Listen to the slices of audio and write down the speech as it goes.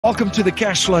Welcome to the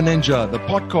Cashflow Ninja, the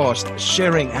podcast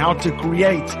sharing how to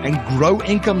create and grow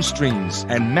income streams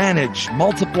and manage,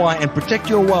 multiply, and protect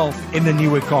your wealth in the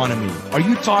new economy. Are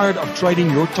you tired of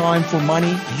trading your time for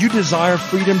money? Do you desire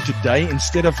freedom today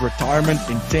instead of retirement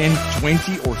in 10,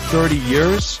 20, or 30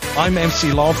 years? I'm MC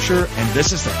Laubscher, and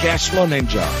this is the Cashflow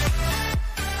Ninja.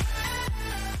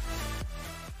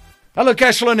 Hello,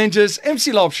 Cashflow Ninjas.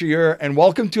 MC Laubscher here, and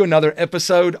welcome to another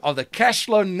episode of the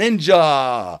Cashflow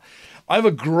Ninja. I have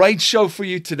a great show for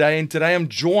you today, and today I'm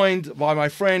joined by my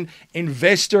friend,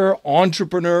 investor,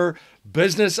 entrepreneur,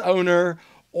 business owner,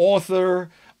 author,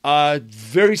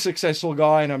 very successful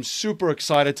guy, and I'm super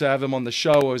excited to have him on the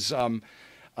show. I was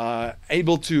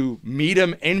able to meet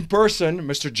him in person,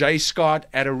 Mr. J.Scott,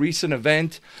 at a recent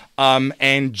event,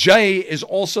 and Jay is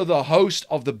also the host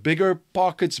of the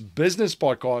BiggerPockets Business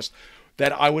Podcast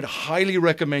that I would highly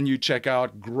recommend you check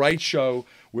out. Great show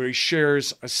where he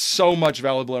shares so much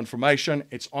valuable information.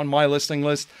 It's on my listening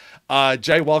list.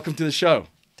 Jay, welcome to the show.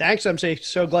 Thanks, MC.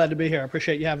 So glad to be here. I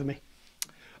appreciate you having me.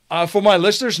 For my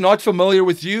listeners not familiar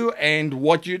with you and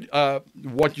what you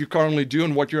currently do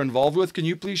and what you're involved with, can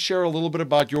you please share a little bit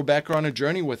about your background and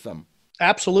journey with them?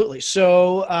 Absolutely.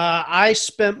 So I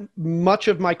spent much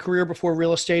of my career before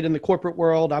real estate in the corporate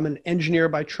world. I'm an engineer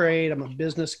by trade. I'm a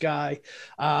business guy.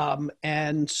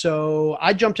 And so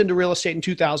I jumped into real estate in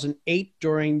 2008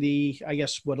 during I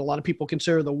guess, what a lot of people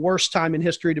consider the worst time in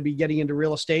history to be getting into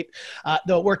real estate,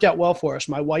 though it worked out well for us.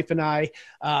 My wife and I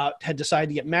had decided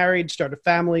to get married, start a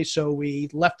family. So we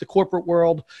left the corporate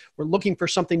world. We're looking for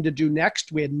something to do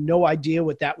next. We had no idea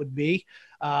what that would be.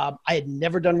 I had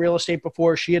never done real estate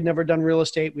before. She had never done real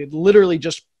estate. We had literally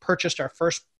just purchased our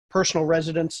first personal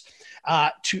residence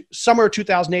summer of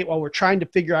 2008. While we're trying to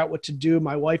figure out what to do,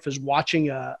 my wife is watching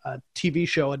a TV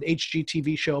show, an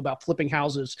HGTV show about flipping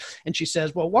houses. And she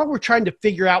says, well, while we're trying to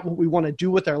figure out what we want to do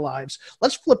with our lives,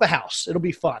 let's flip a house. It'll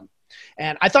be fun.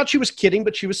 And I thought she was kidding,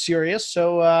 but she was serious.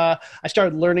 So I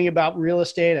started learning about real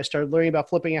estate. I started learning about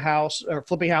flipping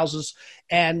houses.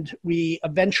 And we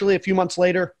eventually, a few months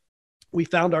later, we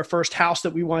found our first house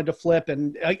that we wanted to flip.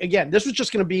 And again, this was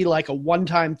just going to be like a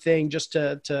one-time thing just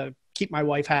to keep my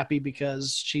wife happy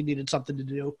because she needed something to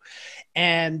do.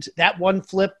 And that one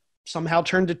flip somehow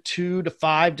turned to 2 to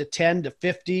 5 to 10 to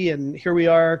 50. And here we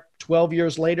are 12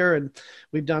 years later, and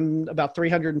we've done about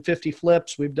 350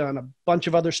 flips. We've done a bunch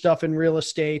of other stuff in real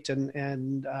estate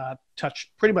and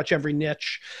touched pretty much every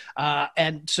niche.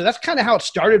 And so that's kind of how it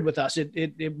started with us.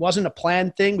 It wasn't a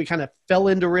planned thing. We kind of fell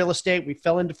into real estate. We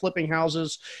fell into flipping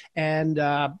houses. And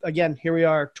again, here we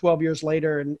are 12 years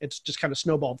later, and it's just kind of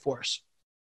snowballed for us.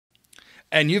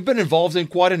 And you've been involved in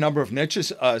quite a number of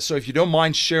niches. So if you don't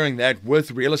mind sharing that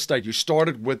with real estate, you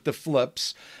started with the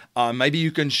flips. Maybe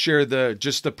you can share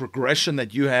just the progression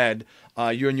that you and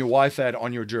your wife had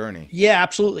on your journey. Yeah,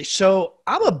 absolutely. So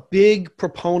I'm a big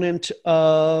proponent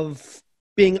of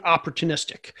being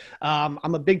opportunistic.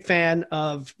 I'm a big fan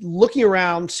of looking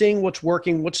around, seeing what's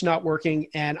working, what's not working.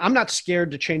 And I'm not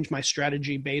scared to change my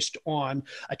strategy based on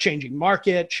a changing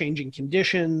market, changing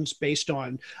conditions, based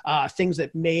on things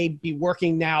that may be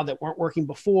working now that weren't working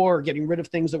before, or getting rid of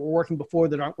things that were working before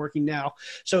that aren't working now.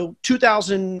 So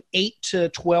 2008 to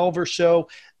 12 or so,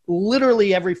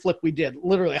 literally every flip we did,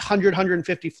 literally 100,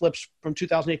 150 flips from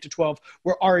 2008 to 12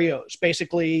 were REOs,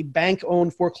 basically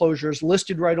bank-owned foreclosures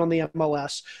listed right on the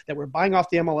MLS that we're buying off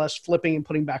the MLS, flipping and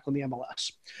putting back on the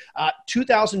MLS.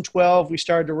 2012, we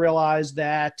started to realize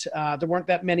that there weren't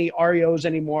that many REOs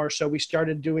anymore, so we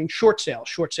started doing short sales.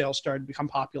 Short sales started to become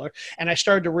popular, and I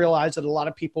started to realize that a lot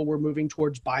of people were moving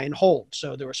towards buy and hold.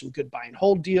 So there were some good buy and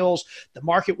hold deals. The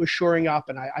market was shoring up,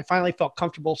 and I finally felt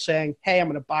comfortable saying, hey, I'm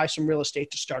going to buy some real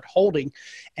estate to start holding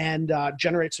and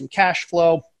generate some cash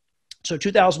flow. So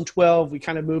 2012, we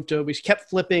kind of we kept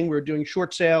flipping. We were doing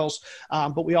short sales,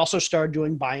 but we also started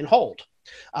doing buy and hold.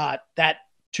 That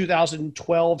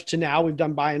 2012 to now, we've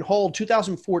done buy and hold.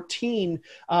 2014,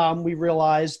 we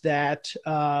realized that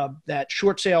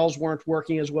short sales weren't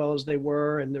working as well as they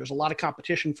were, and there was a lot of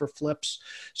competition for flips.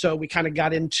 So we kind of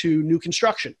got into new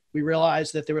construction. We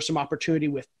realized that there was some opportunity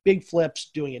with big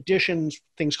flips, doing additions,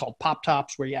 things called pop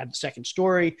tops, where you add the second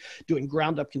story, doing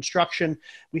ground up construction.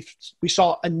 We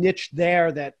saw a niche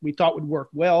there that we thought would work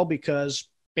well because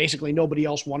basically nobody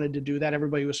else wanted to do that.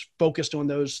 Everybody was focused on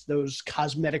those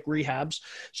cosmetic rehabs.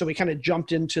 So we kind of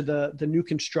jumped into the new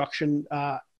construction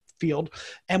field.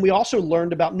 And we also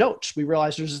learned about notes. We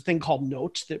realized there's a thing called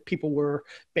notes, that people were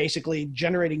basically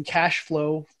generating cash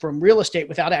flow from real estate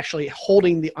without actually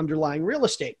holding the underlying real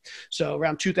estate. So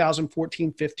around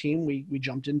 2014, 15, we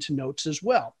jumped into notes as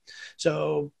well.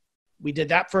 So we did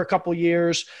that for a couple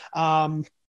years.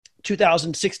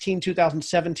 2016,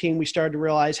 2017, we started to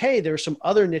realize, hey, there's some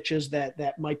other niches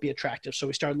that might be attractive. So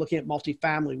we started looking at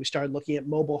multifamily. We started looking at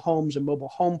mobile homes and mobile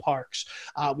home parks.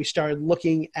 We started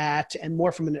looking at, and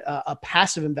more from a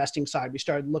passive investing side, we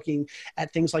started looking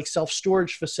at things like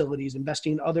self-storage facilities,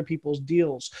 investing in other people's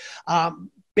deals.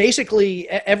 Basically,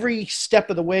 every step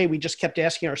of the way, we just kept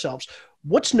asking ourselves,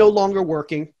 what's no longer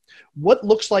working? What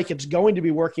looks like it's going to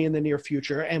be working in the near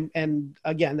future? And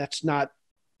again, that's not,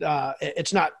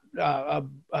 it's not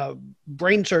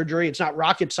brain surgery. It's not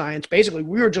rocket science. Basically,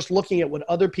 we were just looking at what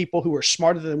other people who were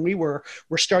smarter than we were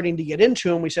starting to get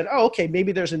into. And we said, oh, okay,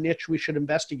 maybe there's a niche we should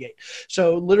investigate.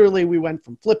 So literally we went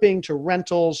from flipping to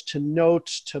rentals, to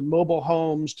notes, to mobile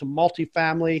homes, to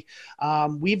multifamily.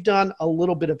 We've done a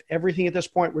little bit of everything at this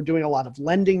point. We're doing a lot of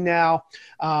lending now.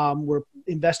 We're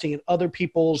investing in other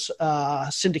people's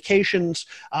syndications.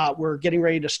 We're getting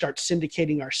ready to start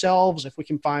syndicating ourselves if we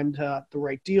can find the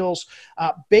right deals.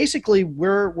 Basically,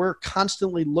 we're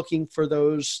constantly looking for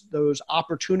those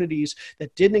opportunities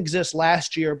that didn't exist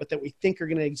last year, but that we think are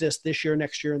going to exist this year,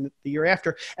 next year, and the year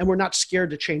after. And we're not scared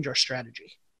to change our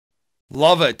strategy.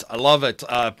 Love it. I love it.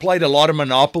 Played a lot of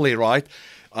Monopoly, right?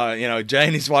 Jay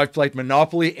and his wife played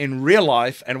Monopoly in real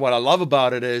life. And what I love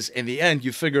about it is, in the end,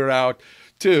 you figure out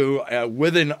too,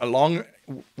 within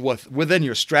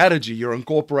your strategy, you're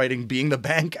incorporating being the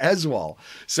bank as well.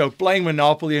 So playing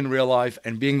Monopoly in real life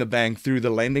and being the bank through the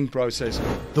lending process.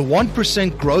 The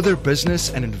 1% grow their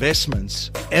business and investments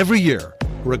every year,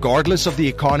 regardless of the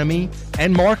economy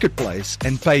and marketplace,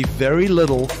 and pay very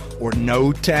little or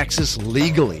no taxes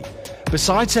legally.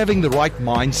 Besides having the right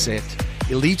mindset,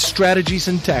 elite strategies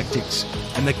and tactics,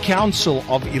 and the counsel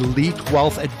of elite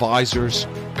wealth advisors,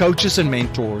 coaches, and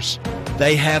mentors,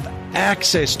 they have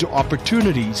access to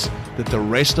opportunities that the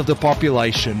rest of the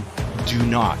population do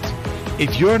not.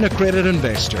 If you're an accredited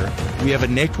investor, we have a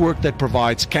network that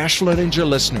provides Cashflow Ninja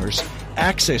listeners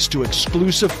access to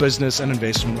exclusive business and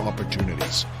investment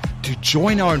opportunities. To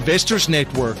join our investors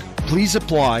network, please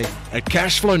apply at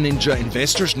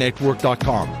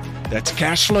cashflowninjainvestorsnetwork.com. That's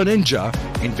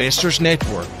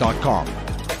cashflowninjainvestorsnetwork.com.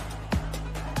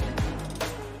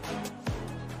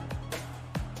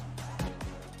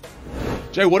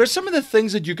 Jay, what are some of the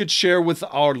things that you could share with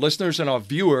our listeners and our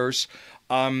viewers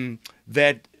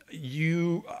that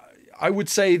I would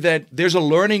say that there's a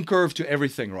learning curve to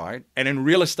everything, right? And in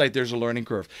real estate, there's a learning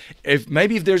curve. If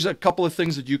there's a couple of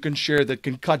things that you can share that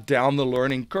can cut down the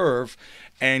learning curve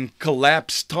and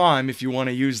collapse time, if you want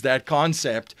to use that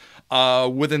concept,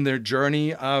 within their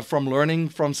journey from learning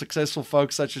from successful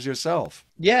folks such as yourself.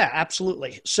 Yeah,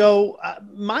 absolutely. So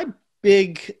my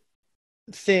big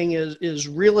thing is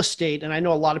real estate. And I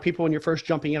know a lot of people when you're first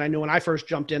jumping in, I know when I first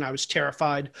jumped in, I was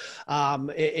terrified.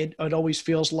 It always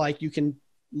feels like you can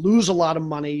lose a lot of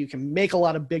money. You can make a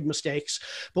lot of big mistakes.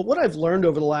 But what I've learned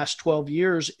over the last 12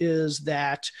 years is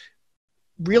that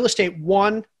real estate,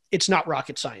 one, it's not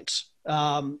rocket science.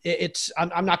 I'm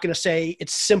not going to say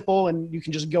it's simple and you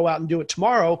can just go out and do it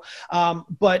tomorrow.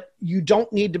 But you don't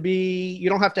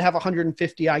have to have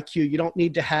 150 IQ. You don't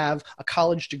need to have a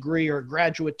college degree or a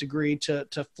graduate degree to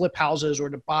flip houses or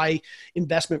to buy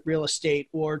investment real estate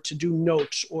or to do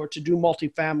notes or to do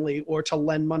multifamily or to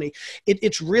lend money.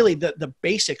 It's really the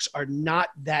basics are not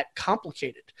that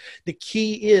complicated. The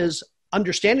key is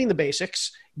understanding the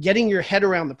basics, getting your head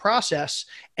around the process,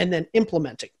 and then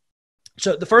implementing.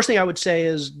 So the first thing I would say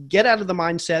is get out of the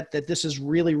mindset that this is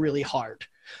really, really hard.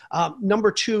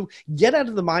 Number two, get out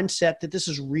of the mindset that this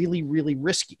is really, really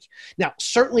risky. Now,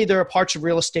 certainly there are parts of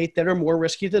real estate that are more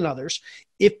risky than others.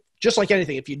 Just like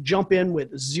anything, if you jump in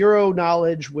with zero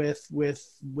knowledge, with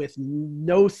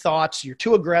no thoughts, you're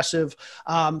too aggressive,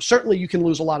 certainly you can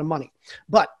lose a lot of money.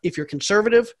 But if you're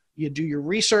conservative, you do your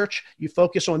research, you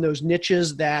focus on those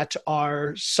niches that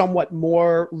are somewhat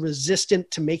more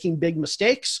resistant to making big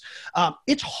mistakes,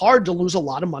 it's hard to lose a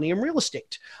lot of money in real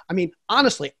estate. I mean,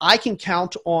 honestly, I can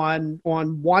count on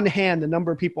one hand the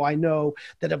number of people I know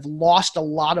that have lost a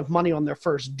lot of money on their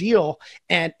first deal,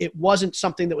 and it wasn't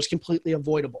something that was completely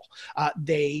avoidable.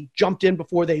 They jumped in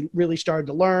before they really started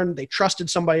to learn. They trusted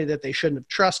somebody that they shouldn't have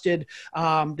trusted.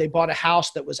 They bought a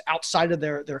house that was outside of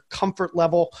their comfort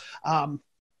level.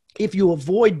 If you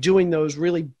avoid doing those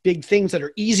really big things that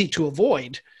are easy to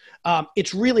avoid,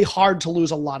 it's really hard to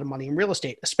lose a lot of money in real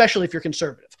estate, especially if you're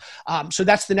conservative. So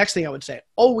that's the next thing I would say.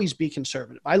 Always be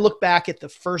conservative. I look back at the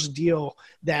first deal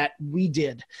that we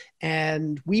did,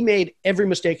 and we made every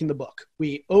mistake in the book.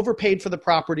 We overpaid for the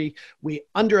property. We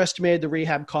underestimated the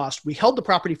rehab cost. We held the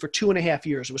property for 2.5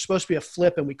 years. It was supposed to be a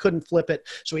flip, and we couldn't flip it.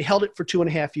 So we held it for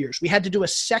 2.5 years. We had to do a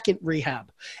second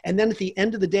rehab. And then at the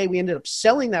end of the day, we ended up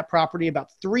selling that property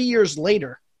about 3 years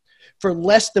later for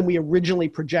less than we originally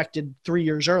projected 3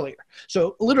 years earlier.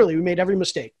 So literally we made every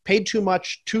mistake, paid too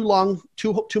much, too long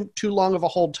of a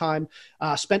hold time,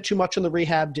 spent too much on the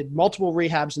rehab, did multiple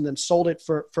rehabs, and then sold it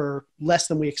for less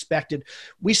than we expected.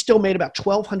 We still made about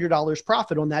 $1,200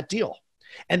 profit on that deal.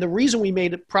 And the reason we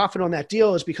made a profit on that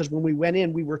deal is because when we went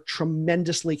in, we were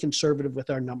tremendously conservative with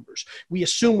our numbers. We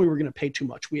assumed we were going to pay too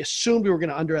much. We assumed we were going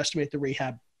to underestimate the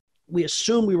rehab. We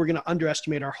assumed we were going to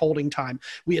underestimate our holding time.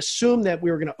 We assumed that we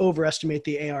were going to overestimate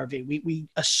the ARV. We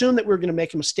assumed that we were going to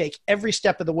make a mistake every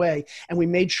step of the way, and we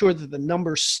made sure that the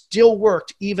numbers still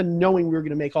worked, even knowing we were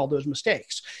going to make all those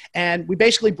mistakes. And we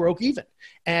basically broke even.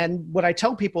 And what I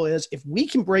tell people is, if we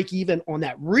can break even on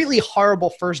that really horrible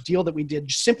first deal that we did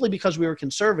simply because we were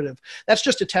conservative, that's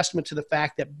just a testament to the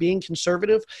fact that being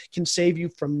conservative can save you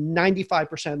from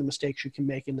 95% of the mistakes you can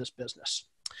make in this business.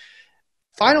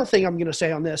 Final thing I'm going to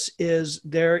say on this is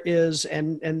there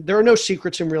are no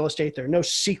secrets in real estate. There are no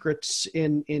secrets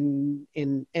in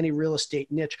any real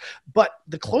estate niche. But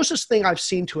the closest thing I've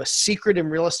seen to a secret in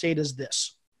real estate is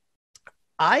this.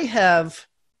 I have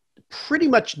pretty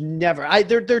much never,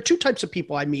 there are two types of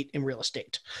people I meet in real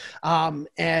estate.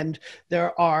 And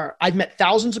I've met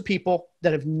thousands of people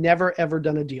that have never, ever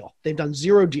done a deal. They've done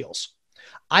 0 deals.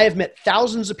 I have met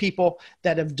thousands of people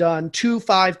that have done 2,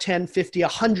 5, 10, 50,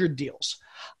 100 deals.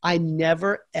 I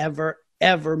never, ever,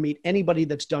 ever meet anybody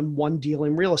that's done 1 deal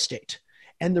in real estate.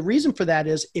 And the reason for that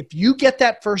is if you get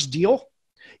that first deal,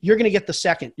 you're going to get the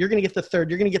second, you're going to get the third,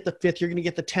 you're going to get the fifth, you're going to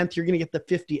get the 10th, you're going to get the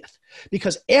 50th.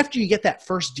 Because after you get that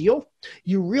first deal,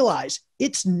 you realize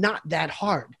it's not that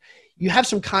hard. You have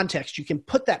some context. You can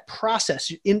put that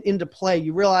process into play.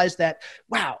 You realize that,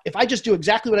 wow, if I just do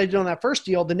exactly what I did on that first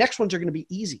deal, the next ones are going to be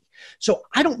easy. So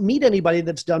I don't meet anybody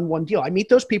that's done 1 deal. I meet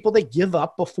those people that give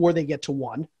up before they get to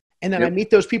 1. And then I meet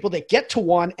those people that get to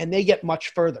 1 and they get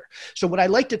much further. So what I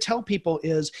like to tell people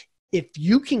is if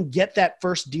you can get that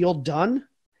first deal done,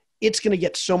 it's going to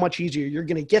get so much easier. You're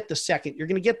going to get the second, you're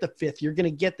going to get the 5th, you're going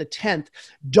to get the 10th.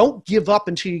 Don't give up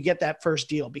until you get that first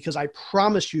deal, because I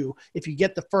promise you, if you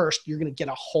get the first, you're going to get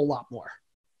a whole lot more.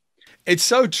 It's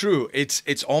so true.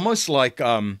 It's almost like,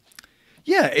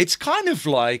 it's kind of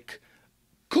like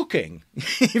cooking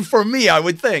for me, I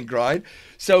would think, right?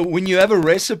 So when you have a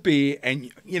recipe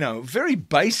and, very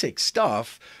basic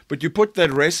stuff, but you put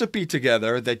that recipe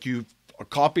together that you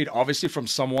copied obviously from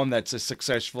someone that's a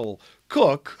successful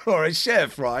cook or a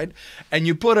chef, right? And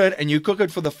you put it and you cook it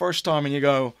for the first time and you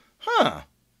go, that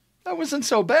wasn't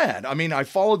so bad. I mean, I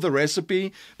followed the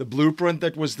recipe, the blueprint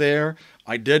that was there.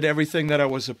 I did everything that I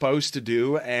was supposed to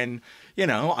do. And,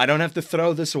 I don't have to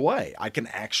throw this away. I can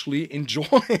actually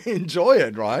enjoy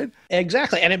it, right?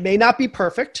 Exactly. And it may not be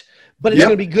perfect, but it's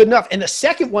going to be good enough. And the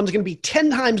second one's going to be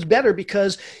 10 times better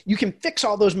because you can fix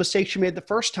all those mistakes you made the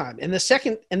first time. And the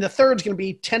second and the third's going to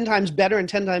be 10 times better and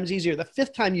 10 times easier. The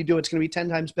 5th time you do it's going to be 10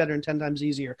 times better and 10 times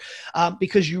easier,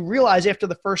 because you realize after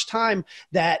the first time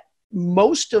that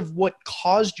most of what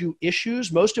caused you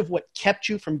issues, most of what kept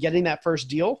you from getting that first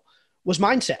deal was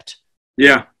mindset.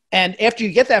 Yeah. And after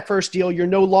you get that first deal, you're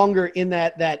no longer in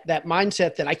that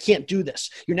mindset that I can't do this.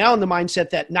 You're now in the mindset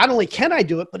that not only can I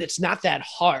do it, but it's not that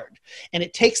hard. And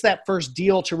it takes that first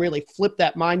deal to really flip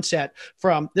that mindset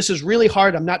from this is really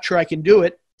hard, I'm not sure I can do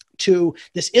it, to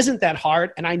this isn't that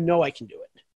hard and I know I can do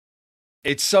it.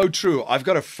 It's so true. I've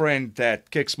got a friend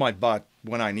that kicks my butt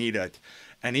when I need it.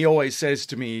 And he always says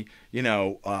to me,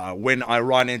 when I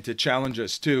run into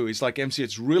challenges too, he's like, MC,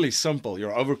 it's really simple.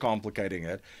 You're overcomplicating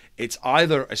it. It's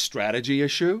either a strategy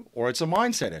issue or it's a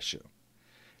mindset issue.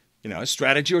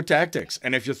 Strategy or tactics.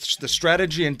 And if the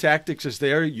strategy and tactics is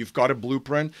there, you've got a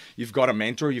blueprint, you've got a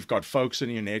mentor, you've got folks in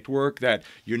your network that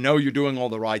you're doing all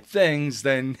the right things,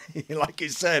 then like you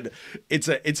said, it's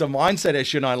a mindset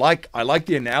issue. And I like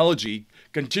the analogy.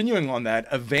 Continuing on that,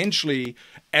 eventually,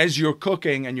 as you're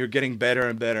cooking and you're getting better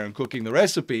and better and cooking the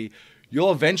recipe,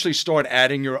 you'll eventually start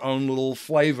adding your own little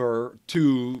flavor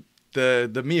to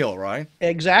the meal, right?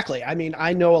 Exactly. I mean,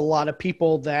 I know a lot of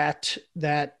people that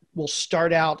will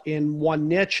start out in one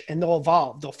niche and they'll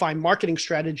evolve. They'll find marketing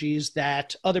strategies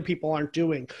that other people aren't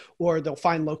doing, or they'll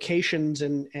find locations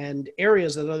and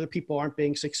areas that other people aren't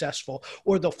being successful,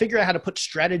 or they'll figure out how to put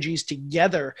strategies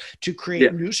together to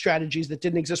create new strategies that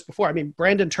didn't exist before. I mean,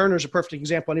 Brandon Turner is a perfect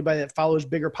example. Anybody that follows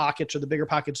BiggerPockets or the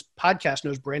BiggerPockets podcast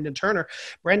knows Brandon Turner.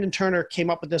 Brandon Turner came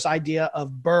up with this idea of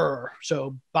BRRRR.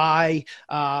 So buy,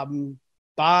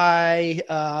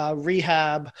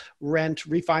 rehab, rent,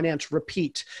 refinance,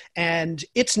 repeat. And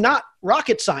it's not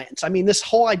rocket science. I mean, this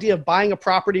whole idea of buying a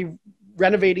property,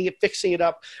 renovating it, fixing it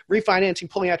up, refinancing,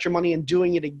 pulling out your money and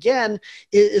doing it again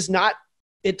is not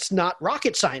it's not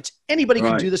rocket science. Anybody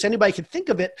can Right. do this. Anybody can think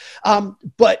of it.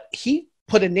 But he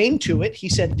put a name to it. He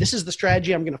said, this is the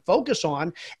strategy I'm going to focus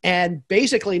on. And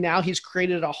basically now he's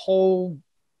created a whole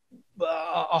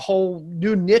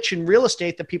new niche in real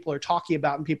estate that people are talking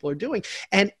about and people are doing.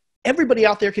 And everybody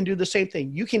out there can do the same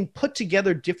thing. You can put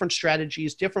together different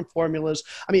strategies, different formulas.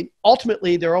 I mean,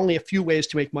 ultimately, there are only a few ways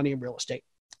to make money in real estate.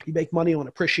 You make money on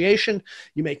appreciation.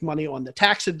 You make money on the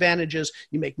tax advantages.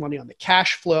 You make money on the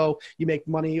cash flow. You make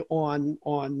money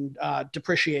on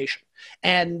depreciation.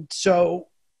 And so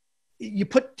you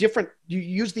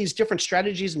use these different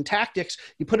strategies and tactics,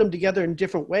 you put them together in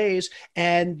different ways,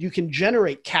 and you can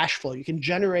generate cash flow. You can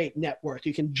generate net worth.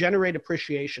 You can generate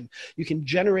appreciation. You can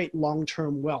generate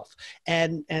long-term wealth.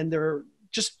 And they're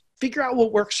just figure out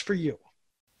what works for you.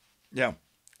 Yeah,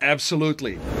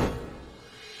 absolutely.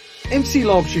 MC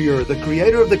Lobshier, the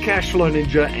creator of the Cash Flow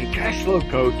Ninja and Cash Flow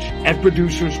Coach at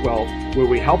Producers Wealth, where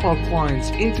we help our clients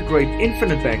integrate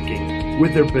infinite banking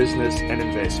with their business and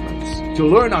investments. To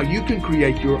learn how you can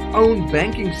create your own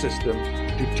banking system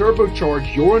to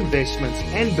turbocharge your investments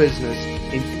and business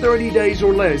in 30 days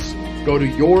or less, go to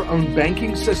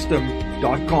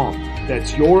yourownbankingsystem.com.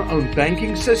 That's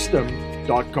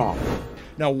yourownbankingsystem.com.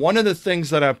 Now, one of the things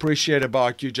that I appreciate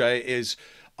about you, Jay, is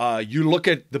you look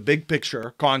at the big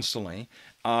picture constantly,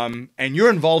 and you're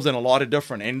involved in a lot of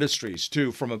different industries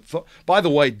too. By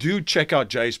the way, do check out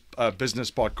Jay's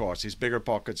business podcast, his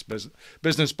BiggerPockets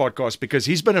Business Podcast, because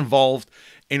he's been involved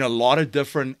in a lot of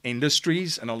different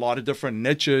industries and a lot of different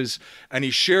niches, and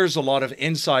he shares a lot of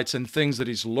insights and things that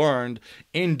he's learned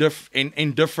in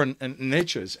different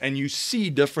niches, and you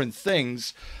see different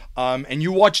things. And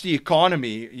you watch the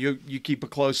economy, you keep a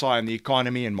close eye on the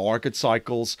economy and market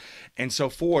cycles and so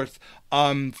forth.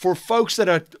 For folks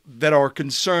that are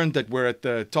concerned that we're at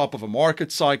the top of a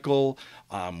market cycle,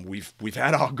 we've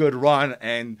had our good run,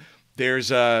 and there's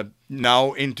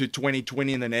now into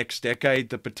 2020 in the next decade,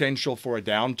 the potential for a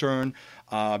downturn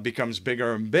becomes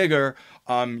bigger and bigger.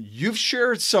 You've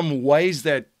shared some ways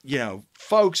that,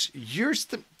 folks, here's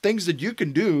the things that you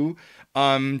can do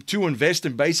to invest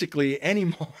in basically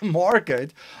any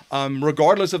market,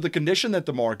 regardless of the condition that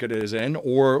the market is in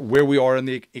or where we are in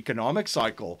the economic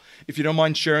cycle. If you don't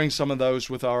mind sharing some of those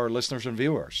with our listeners and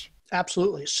viewers.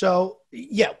 Absolutely. So,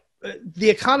 yeah, the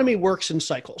economy works in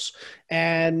cycles,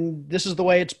 and this is the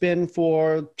way it's been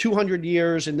for 200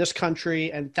 years in this country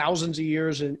and thousands of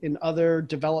years in other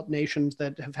developed nations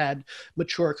that have had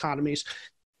mature economies.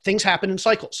 Things happen in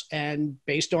cycles, and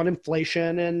based on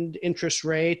inflation and interest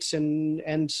rates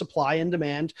and supply and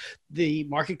demand, the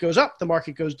market goes up, the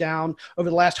market goes down.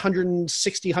 Over the last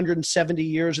 160, 170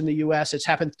 years in the US, it's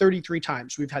happened 33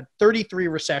 times. We've had 33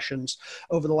 recessions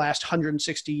over the last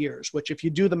 160 years, which if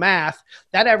you do the math,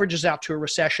 that averages out to a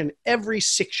recession every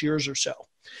 6 years or so.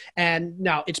 And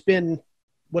now it's been,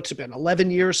 11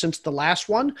 years since the last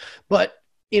one, but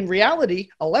in reality,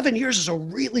 11 years is a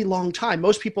really long time.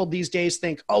 Most people these days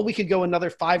think, we could go another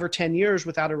 5 or 10 years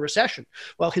without a recession.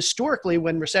 Well, historically,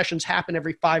 when recessions happen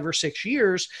every 5 or 6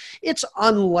 years, it's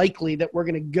unlikely that we're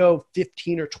going to go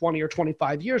 15 or 20 or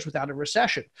 25 years without a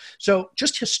recession. So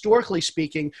just historically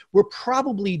speaking, we're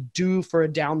probably due for a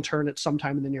downturn at some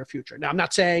time in the near future. Now, I'm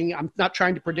not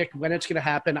trying to predict when it's going to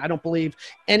happen. I don't believe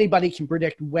anybody can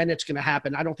predict when it's going to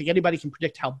happen. I don't think anybody can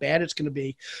predict how bad it's going to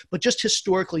be. But just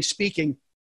historically speaking,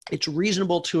 it's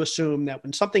reasonable to assume that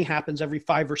when something happens every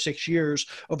 5 or 6 years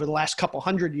over the last couple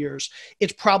hundred years,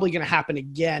 it's probably going to happen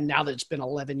again now that it's been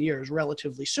 11 years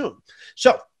relatively soon.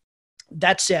 So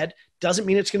that said, doesn't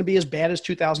mean it's going to be as bad as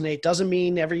 2008. Doesn't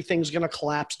mean everything's going to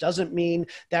collapse. Doesn't mean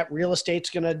that real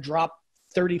estate's going to drop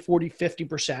 30, 40,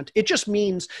 50%. It just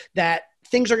means that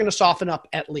things are going to soften up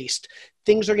at least.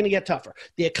 Things are going to get tougher.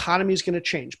 The economy is going to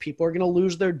change. People are going to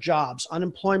lose their jobs.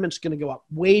 Unemployment's going to go up.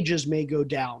 Wages may go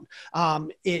down.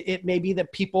 It may be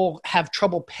that people have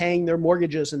trouble paying their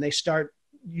mortgages and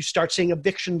you start seeing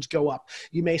evictions go up.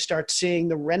 You may start seeing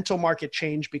the rental market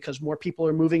change because more people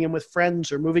are moving in with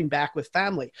friends or moving back with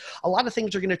family. A lot of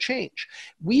things are going to change.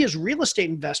 We as real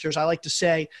estate investors, I like to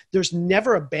say, there's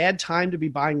never a bad time to be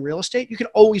buying real estate. You can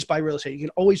always buy real estate. You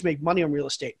can always make money on real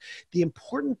estate. The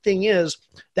important thing is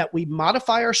that we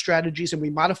modify our strategies and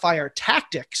we modify our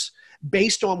tactics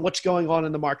based on what's going on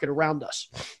in the market around us.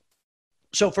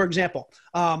 So for example,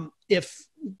 if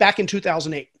back in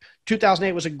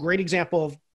 2008 was a great example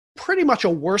of pretty much a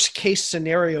worst case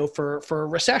scenario for a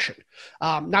recession.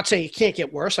 Not saying it can't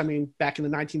get worse. I mean, back in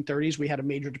the 1930s, we had a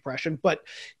major depression, but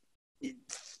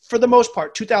for the most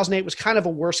part, 2008 was kind of a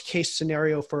worst case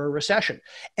scenario for a recession.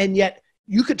 And yet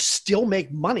you could still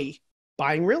make money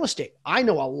buying real estate. I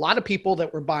know a lot of people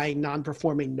that were buying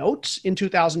non-performing notes in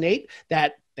 2008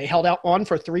 that They held out on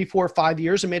for 3, 4, 5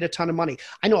 years and made a ton of money.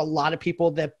 I know a lot of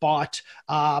people that bought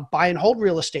buy and hold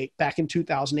real estate back in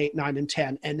 2008, 9, and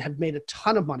 10 and have made a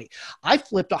ton of money. I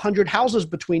flipped 100 houses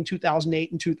between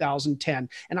 2008 and 2010,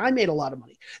 and I made a lot of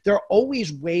money. There are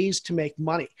always ways to make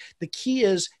money. The key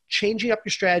is changing up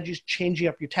your strategies, changing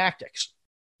up your tactics.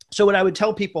 So what I would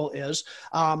tell people is,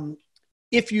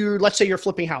 let's say you're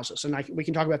flipping houses, and we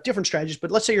can talk about different strategies,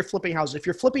 but let's say you're flipping houses. If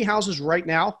you're flipping houses right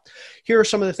now, here are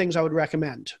some of the things I would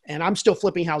recommend. And I'm still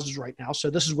flipping houses right now, so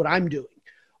this is what I'm doing.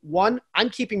 One, I'm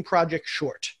keeping projects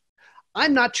short.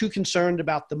 I'm not too concerned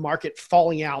about the market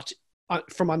falling out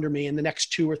from under me in the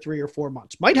next 2 or 3 or 4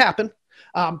 months. Might happen,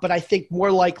 but I think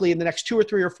more likely in the next 2 or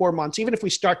 3 or 4 months, even if we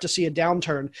start to see a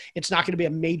downturn, it's not going to be a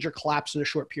major collapse in a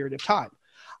short period of time.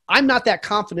 I'm not that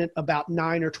confident about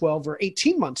 9 or 12 or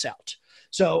 18 months out.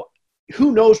 So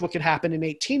who knows what could happen in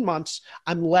 18 months?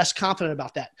 I'm less confident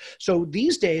about that. So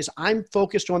these days, I'm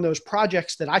focused on those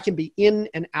projects that I can be in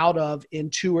and out of in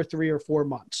 2 or 3 or 4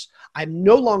 months. I'm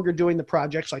no longer doing the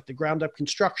projects like the ground up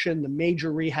construction, the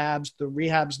major rehabs, the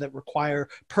rehabs that require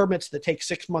permits that take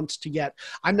 6 months to get.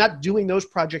 I'm not doing those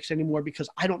projects anymore because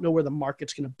I don't know where the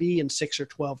market's going to be in 6 or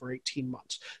 12 or 18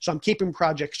 months. So I'm keeping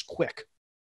projects quick.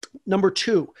 Number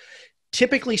 2,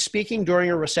 typically speaking, during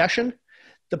a recession,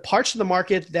 the parts of the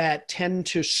market that tend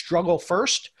to struggle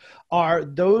first are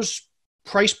those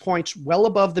price points well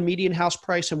above the median house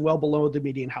price and well below the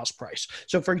median house price.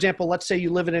 So for example, let's say you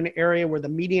live in an area where the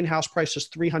median house price is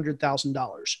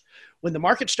 $300,000. When the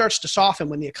market starts to soften,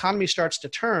 when the economy starts to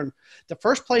turn, the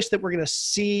first place that we're going to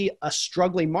see a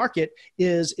struggling market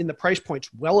is in the price points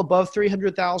well above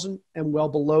 $300,000 and well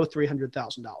below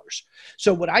 $300,000.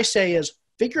 So what I say is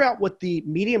figure out what the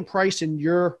median price in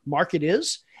your market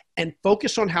is and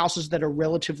focus on houses that are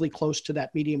relatively close to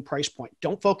that median price point.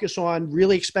 Don't focus on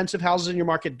really expensive houses in your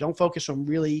market. Don't focus on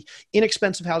really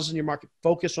inexpensive houses in your market.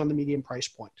 Focus on the median price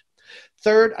point.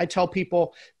 Third, I tell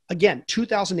people, again,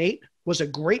 2008 was a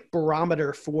great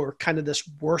barometer for kind of this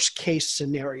worst case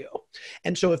scenario.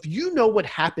 And so if you know what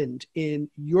happened in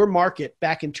your market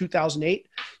back in 2008,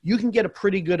 you can get a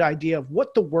pretty good idea of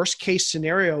what the worst case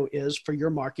scenario is for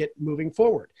your market moving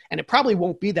forward. And it probably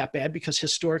won't be that bad because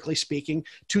historically speaking,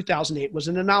 2008 was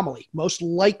an anomaly. Most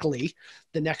likely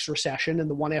the next recession and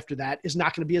the one after that is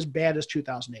not going to be as bad as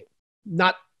 2008.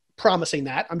 Not promising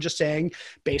that. I'm just saying,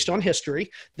 based on history,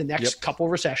 the next couple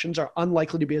of recessions are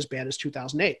unlikely to be as bad as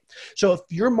 2008. So if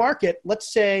your market,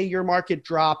 let's say your market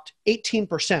dropped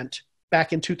 18%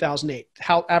 back in 2008,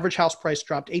 average house price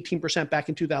dropped 18% back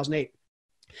in 2008,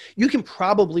 you can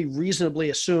probably reasonably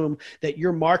assume that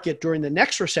your market during the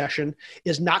next recession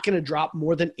is not going to drop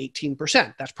more than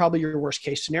 18%. That's probably your worst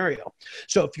case scenario.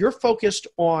 So if you're focused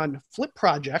on flip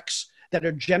projects that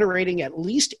are generating at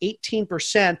least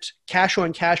 18% cash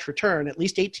on cash return, at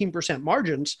least 18%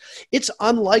 margins, it's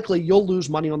unlikely you'll lose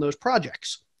money on those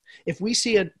projects. If we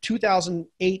see a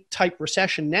 2008 type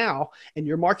recession now and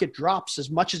your market drops as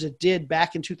much as it did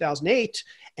back in 2008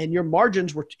 and your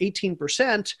margins were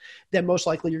 18%, then most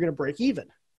likely you're going to break even.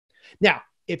 Now,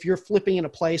 if you're flipping in a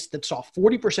place that saw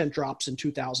 40% drops in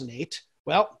 2008,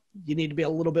 well, you need to be a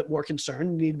little bit more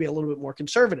concerned. You need to be a little bit more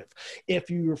conservative. If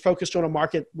you're focused on a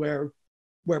market where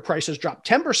prices dropped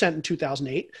 10% in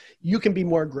 2008, you can be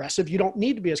more aggressive. You don't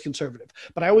need to be as conservative.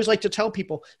 But I always like to tell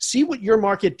people, see what your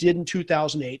market did in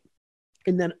 2008.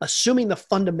 And then assuming the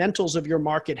fundamentals of your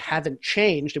market haven't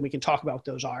changed, and we can talk about what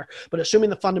those are, but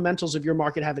assuming the fundamentals of your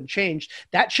market haven't changed,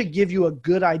 that should give you a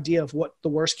good idea of what the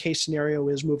worst case scenario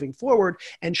is moving forward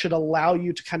and should allow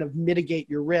you to kind of mitigate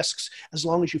your risks as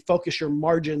long as you focus your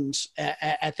margins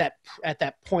at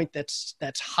that point that's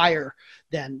higher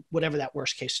than whatever that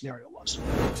worst case scenario was.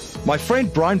 My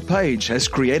friend Brian Page has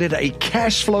created a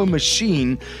cash flow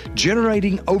machine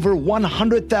generating over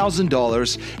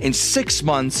 $100,000 in 6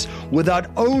 months without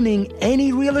owning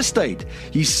any real estate.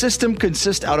 His system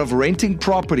consists out of renting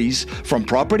properties from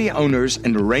property owners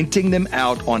and renting them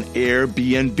out on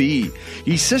Airbnb.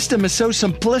 His system is so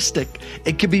simplistic,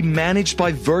 it can be managed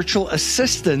by virtual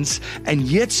assistants and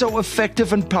yet so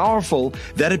effective and powerful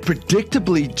that it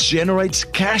predictably generates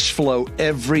cash flow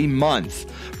every month.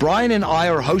 Brian and I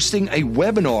are hosting a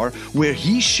webinar where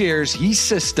he shares his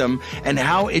system and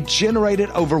how it generated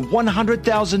over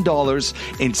 $100,000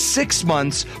 in 6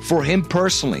 months for him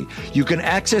personally. You can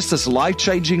access this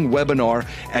life-changing webinar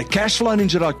at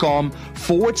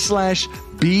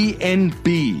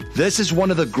cashflowninja.com/BNB. This is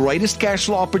one of the greatest cash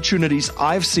flow opportunities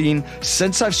I've seen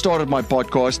since I've started my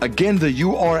podcast. Again, the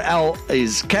URL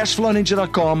is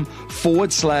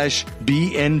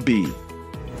cashflowninja.com/BNB.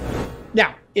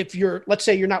 Now, if let's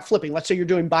say you're not flipping, let's say you're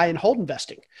doing buy and hold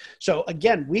investing. So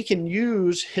again, we can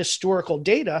use historical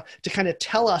data to kind of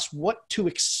tell us what to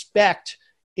expect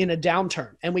in a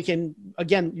downturn. And we can,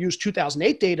 again, use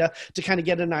 2008 data to kind of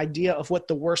get an idea of what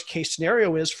the worst case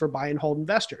scenario is for buy and hold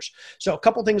investors. So a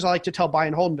couple of things I like to tell buy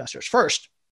and hold investors. First,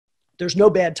 there's no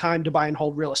bad time to buy and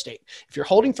hold real estate. If you're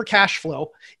holding for cash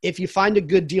flow, if you find a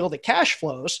good deal that cash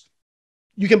flows,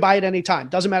 you can buy it anytime.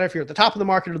 Doesn't matter if you're at the top of the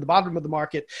market or the bottom of the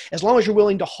market. As long as you're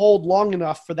willing to hold long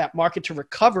enough for that market to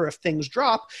recover if things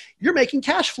drop, you're making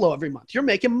cash flow every month. You're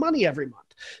making money every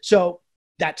month. So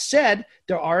that said,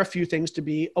 there are a few things to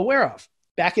be aware of.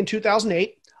 Back in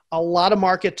 2008, a lot of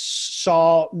markets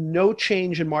saw no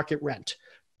change in market rent.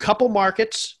 Couple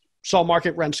markets saw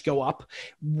market rents go up.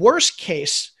 Worst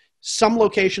case, some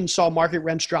locations saw market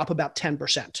rents drop about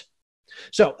 10%.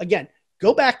 So again,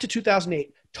 go back to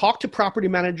 2008. Talk to property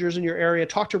managers in your area,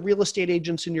 talk to real estate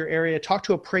agents in your area, talk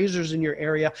to appraisers in your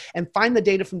area, and find the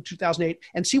data from 2008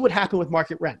 and see what happened with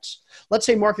market rents. Let's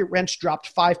say market rents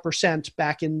dropped 5%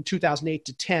 back in 2008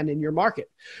 to 10 in your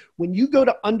market. When you go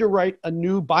to underwrite a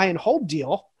new buy and hold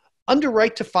deal,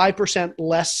 underwrite to 5%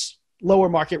 less lower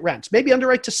market rents. Maybe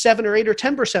underwrite to 7 or 8 or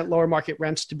 10% lower market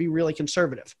rents to be really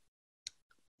conservative.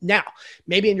 Now,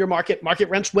 maybe in your market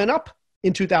rents went up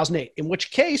in 2008, in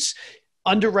which case,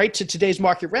 underwrite to today's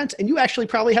market rents, and you actually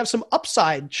probably have some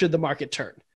upside should the market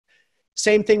turn.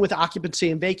 Same thing with occupancy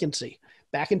and vacancy.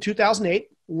 Back in 2008,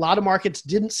 a lot of markets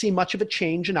didn't see much of a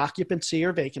change in occupancy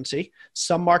or vacancy.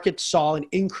 Some markets saw an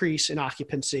increase in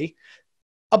occupancy.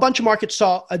 A bunch of markets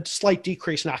saw a slight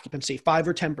decrease in occupancy, 5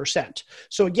 or 10%.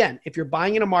 So again, if you're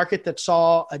buying in a market that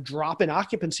saw a drop in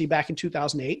occupancy back in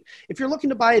 2008, if you're looking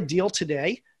to buy a deal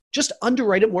today, just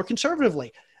underwrite it more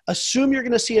conservatively. Assume you're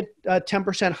going to see a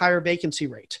 10% higher vacancy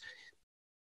rate.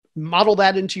 Model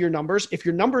that into your numbers. If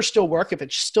your numbers still work, if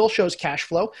it still shows cash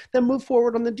flow, then move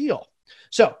forward on the deal.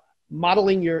 So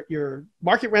modeling your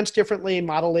market rents differently,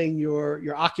 modeling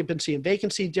your occupancy and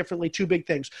vacancy differently, two big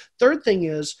things. Third thing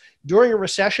is, during a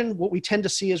recession, what we tend to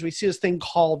see is we see this thing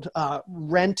called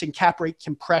rent and cap rate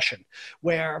compression,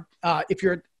 where if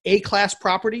you're A-class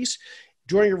properties,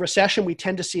 during a recession, we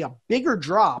tend to see a bigger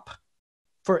drop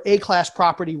for A-class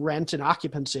property rent and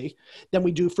occupancy than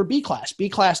we do for B-class.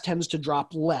 B-class tends to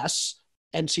drop less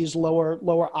and sees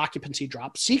lower occupancy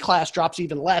drop. C-class drops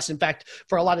even less. In fact,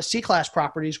 for a lot of C-class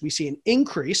properties, we see an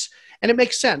increase, and it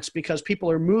makes sense because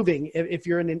people are moving. If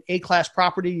you're in an A-class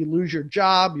property, you lose your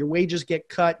job, your wages get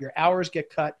cut, your hours get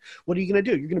cut. What are you going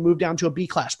to do? You're going to move down to a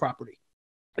B-class property.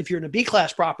 If you're in a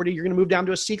B-class property, you're going to move down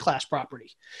to a C-class property.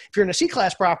 If you're in a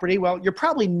C-class property, well, you're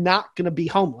probably not going to be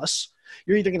homeless.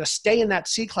 You're either going to stay in that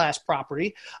C-class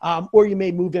property, or you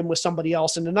may move in with somebody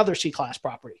else in another C-class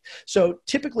property. So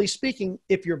typically speaking,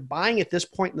 if you're buying at this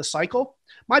point in the cycle,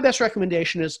 my best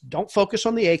recommendation is don't focus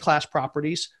on the A-class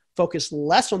properties, focus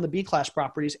less on the B-class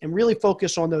properties, and really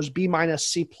focus on those B-,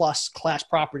 C+ class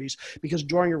properties, because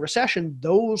during a recession,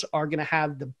 those are going to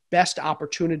have the best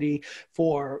opportunity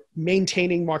for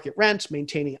maintaining market rents,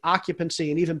 maintaining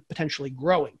occupancy, and even potentially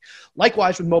growing.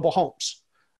 Likewise with mobile homes.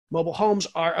 Mobile homes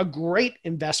are a great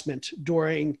investment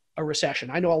during a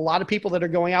recession. I know a lot of people that are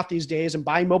going out these days and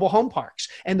buying mobile home parks,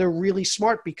 and they're really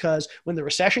smart because when the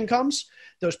recession comes,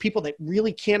 those people that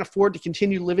really can't afford to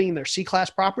continue living in their C-class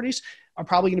properties are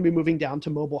probably going to be moving down to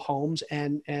mobile homes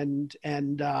and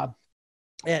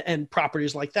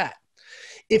properties like that.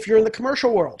 If you're in the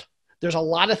commercial world, there's a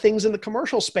lot of things in the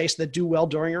commercial space that do well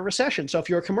during a recession. So if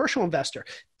you're a commercial investor,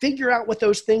 figure out what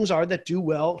those things are that do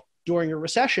well during a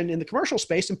recession in the commercial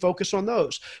space and focus on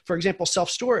those. For example,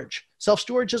 self-storage.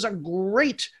 Self-storage is a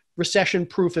great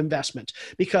recession-proof investment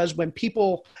because when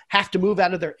people have to move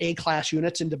out of their A-class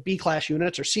units into B-class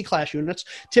units or C-class units,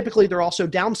 typically they're also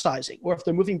downsizing. Or if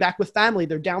they're moving back with family,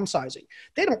 they're downsizing.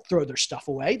 They don't throw their stuff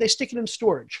away. They stick it in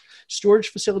storage. Storage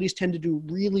facilities tend to do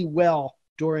really well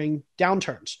during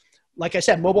downturns. Like I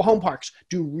said, mobile home parks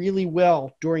do really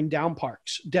well during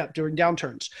downturns.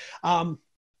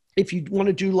 If you want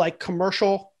to do like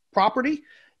commercial property,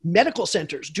 medical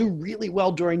centers do really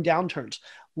well during downturns.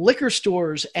 Liquor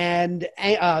stores and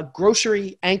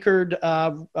grocery anchored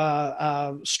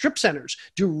strip centers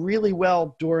do really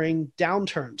well during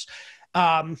downturns.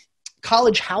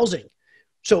 College housing.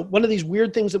 So one of these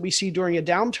weird things that we see during a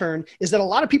downturn is that a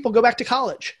lot of people go back to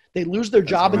college. They lose their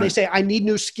job and they say, I need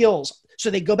new skills. So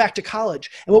they go back to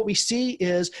college. And what we see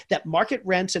is that market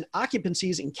rents and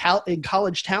occupancies in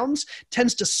college towns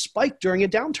tends to spike during a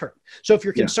downturn. So if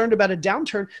you're concerned about a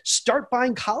downturn, start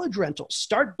buying college rentals,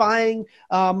 start buying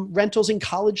rentals in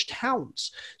college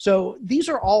towns. So these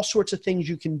are all sorts of things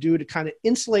you can do to kind of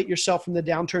insulate yourself from the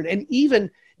downturn and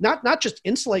even not just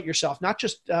insulate yourself, not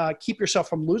just keep yourself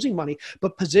from losing money,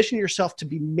 but position yourself to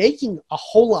be making a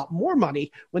whole lot more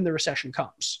money when the recession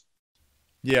comes.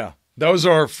 Yeah, those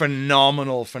are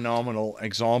phenomenal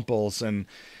examples, and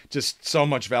just so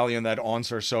much value in that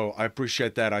answer. So I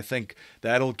appreciate that. I think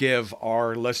that'll give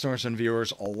our listeners and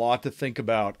viewers a lot to think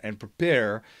about and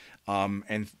prepare.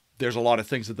 And there's a lot of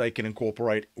things that they can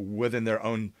incorporate within their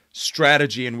own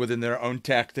strategy and within their own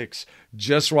tactics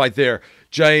just right there.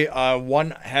 Jay,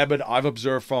 one habit I've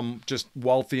observed from just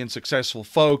wealthy and successful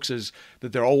folks is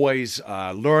that they're always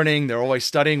learning, they're always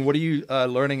studying. What are you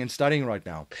learning and studying right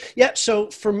now? Yeah, so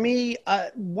for me,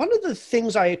 one of the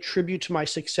things I attribute to my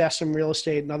success in real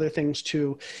estate and other things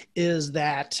too is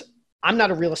that I'm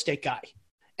not a real estate guy.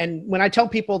 And when I tell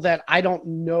people that I don't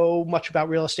know much about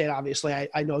real estate, obviously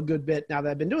I know a good bit now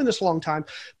that I've been doing this a long time.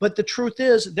 But the truth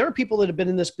is there are people that have been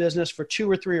in this business for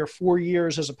 2 or 3 or 4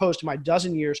 years, as opposed to my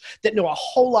dozen years, that know a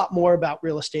whole lot more about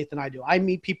real estate than I do. I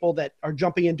meet people that are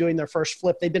jumping in doing their first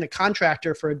flip. They've been a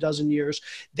contractor for a dozen years.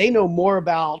 They know more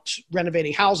about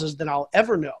renovating houses than I'll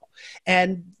ever know.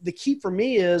 And the key for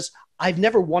me is I've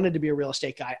never wanted to be a real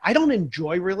estate guy. I don't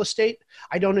enjoy real estate.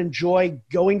 I don't enjoy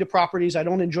going to properties. I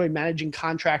don't enjoy managing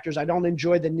contractors. I don't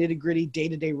enjoy the nitty-gritty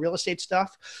day-to-day real estate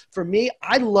stuff. For me,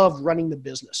 I love running the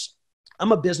business.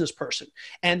 I'm a business person.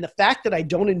 And the fact that I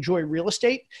don't enjoy real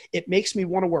estate, it makes me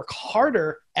want to work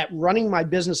harder at running my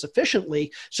business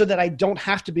efficiently so that I don't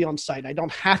have to be on site. I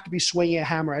don't have to be swinging a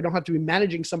hammer. I don't have to be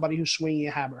managing somebody who's swinging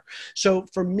a hammer. So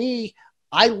for me,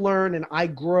 I learn and I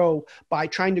grow by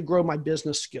trying to grow my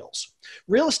business skills.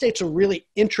 Real estate's a really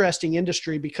interesting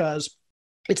industry because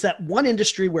it's that one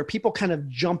industry where people kind of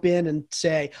jump in and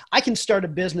say, I can start a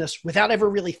business without ever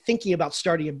really thinking about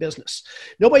starting a business.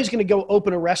 Nobody's going to go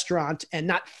open a restaurant and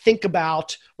not think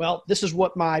about, well, this is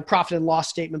what my profit and loss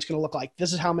statement's going to look like.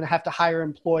 This is how I'm going to have to hire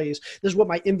employees. This is what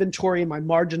my inventory and my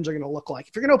margins are going to look like.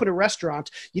 If you're going to open a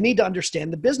restaurant, you need to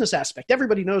understand the business aspect.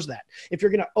 Everybody knows that. If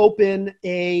you're going to open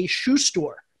a shoe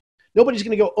store, nobody's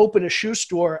going to go open a shoe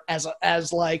store as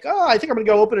like, oh, I think I'm going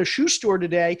to go open a shoe store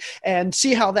today and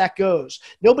see how that goes.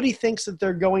 Nobody thinks that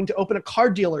they're going to open a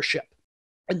car dealership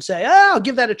and say, oh, I'll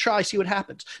give that a try, see what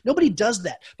happens. Nobody does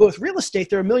that. But with real estate,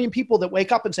 there are a million people that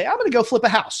wake up and say, I'm going to go flip a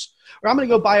house or I'm going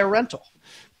to go buy a rental.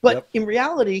 But in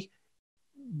reality,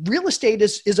 real estate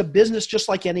is a business just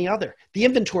like any other. The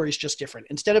inventory is just different.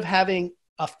 Instead of having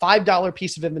a $5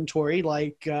 piece of inventory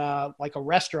like a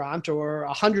restaurant, or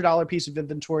a $100 piece of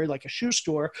inventory like a shoe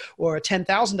store, or a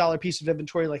 $10,000 piece of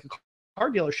inventory like a car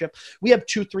dealership, we have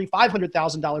 $200,000, $300,000,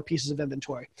 $500,000 pieces of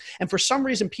inventory. And for some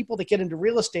reason, people that get into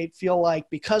real estate feel like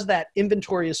because that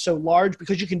inventory is so large,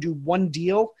 because you can do one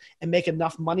deal and make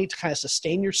enough money to kind of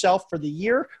sustain yourself for the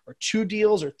year, or 2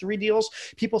 deals or 3 deals,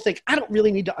 people think, I don't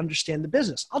really need to understand the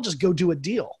business. I'll just go do a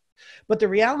deal. But the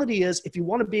reality is, if you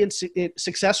want to be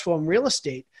successful in real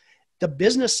estate, the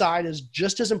business side is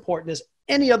just as important as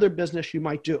any other business you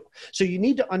might do. So you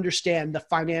need to understand the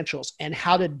financials and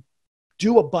how to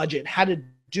do a budget, how to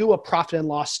do a profit and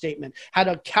loss statement, how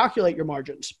to calculate your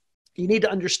margins. You need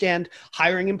to understand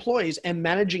hiring employees and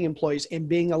managing employees and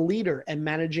being a leader and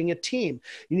managing a team.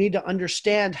 You need to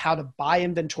understand how to buy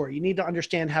inventory. You need to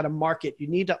understand how to market. You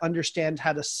need to understand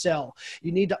how to sell.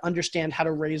 You need to understand how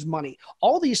to raise money.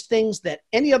 All these things that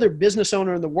any other business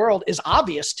owner in the world is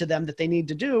obvious to them that they need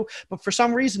to do. But for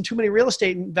some reason, too many real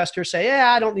estate investors say,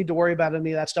 yeah, I don't need to worry about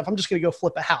any of that stuff. I'm just going to go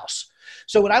flip a house.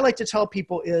 So what I like to tell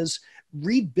people is,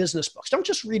 read business books. Don't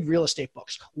just read real estate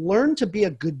books. Learn to be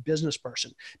a good business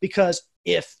person, because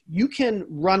if you can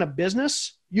run a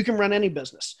business, you can run any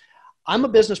business. I'm a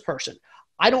business person.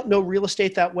 I don't know real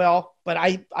estate that well, but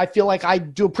I feel like I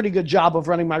do a pretty good job of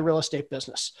running my real estate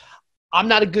business. I'm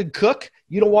not a good cook.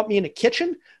 You don't want me in a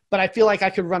kitchen, but I feel like I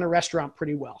could run a restaurant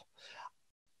pretty well.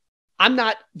 I'm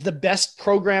not the best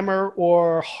programmer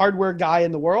or hardware guy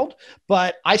in the world,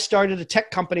 but I started a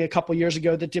tech company a couple of years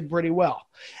ago that did pretty well.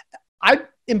 I'm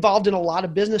involved in a lot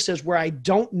of businesses where I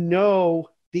don't know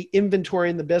the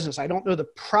inventory in the business. I don't know the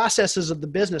processes of the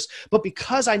business, but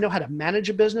because I know how to manage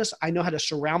a business, I know how to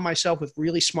surround myself with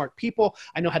really smart people.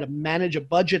 I know how to manage a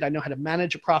budget. I know how to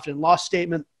manage a profit and loss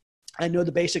statement. I know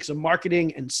the basics of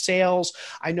marketing and sales.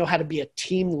 I know how to be a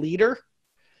team leader.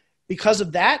 Because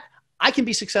of that, I can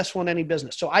be successful in any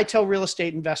business. So I tell real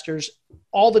estate investors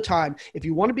all the time, if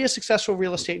you want to be a successful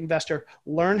real estate investor,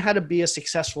 learn how to be a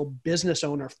successful business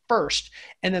owner first,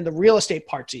 and then the real estate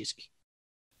part's easy.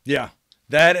 Yeah,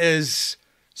 that is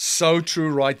So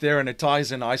true right there. And it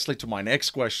ties in nicely to my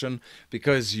next question,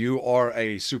 because you are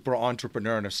a super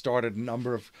entrepreneur and have started a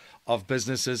number of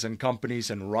businesses and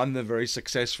companies and run them very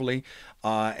successfully.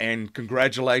 And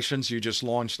congratulations, you just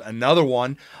launched another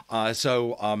one.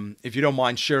 So if you don't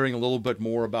mind sharing a little bit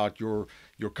more about your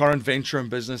current venture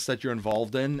and business that you're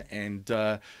involved in,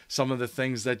 and some of the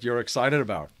things that you're excited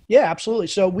about. Yeah, absolutely.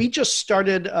 So we just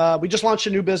launched a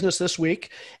new business this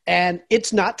week, and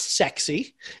it's not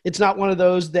sexy. It's not one of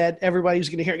those that everybody's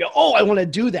going to hear and go, oh, I want to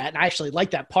do that. And I actually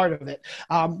like that part of it.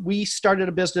 We started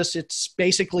a business. It's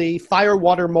basically fire,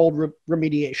 water, mold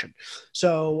remediation.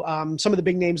 So some of the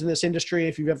big names in this industry,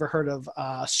 if you've ever heard of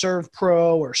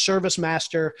ServPro or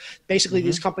ServiceMaster, basically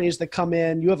these companies that come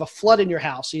in, you have a flood in your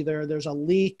house, either there's a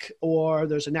leak or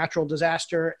there's a natural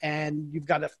disaster, and you've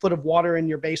got a foot of water in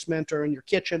your basement or in your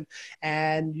kitchen,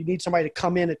 and you need somebody to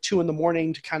come in at 2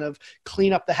 a.m. to kind of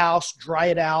clean up the house, dry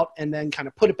it out, and then kind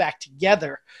of put it back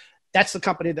together. That's the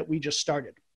company that we just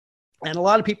started. And a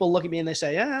lot of people look at me and they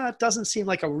say, it doesn't seem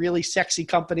like a really sexy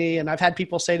company. And I've had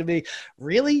people say to me,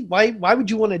 really? Why would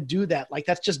you want to do that? Like,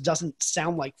 that just doesn't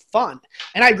sound like fun.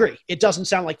 And I agree. It doesn't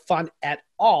sound like fun at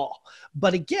all.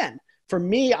 But again, for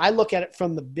me, I look at it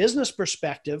from the business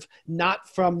perspective,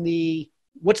 not from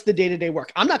what's the day-to-day work.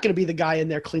 I'm not going to be the guy in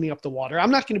there cleaning up the water.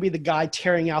 I'm not going to be the guy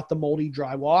tearing out the moldy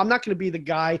drywall. I'm not going to be the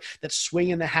guy that's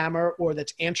swinging the hammer or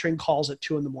that's answering calls at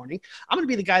 2 a.m. I'm going to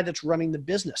be the guy that's running the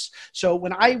business. So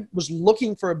when I was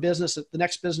looking for a business, the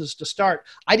next business to start,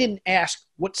 I didn't ask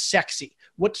what's sexy,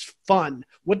 what's fun,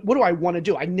 what do I want to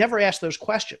do? I never asked those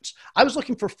questions. I was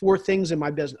looking for 4 things in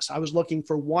my business. I was looking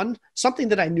for 1, something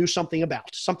that I knew something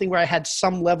about, something where I had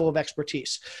some level of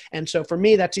expertise. And so for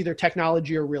me, that's either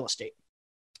technology or real estate.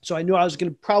 So I knew I was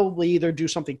going to probably either do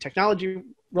something technology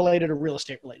related or real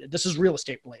estate related. This is real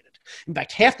estate related. In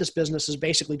fact, half this business is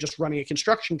basically just running a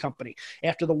construction company.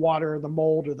 After the water or the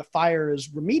mold or the fire is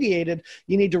remediated,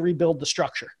 you need to rebuild the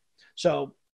structure.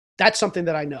 So that's something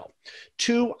that I know.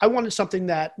 2, I wanted something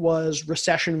that was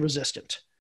recession resistant.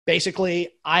 Basically,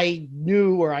 I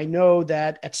know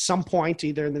that at some point,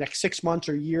 either in the next 6 months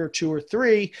or year, 2 or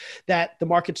 3, that the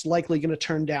market's likely going to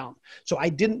turn down. So I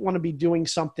didn't want to be doing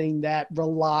something that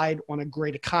relied on a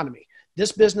great economy.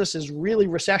 This business is really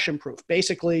recession proof.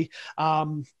 Basically,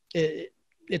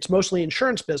 it's mostly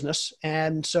insurance business.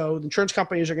 And so the insurance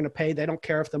companies are going to pay. They don't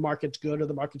care if the market's good or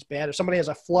the market's bad. If somebody has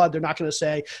a flood, they're not going to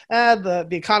say, the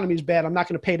economy's bad, I'm not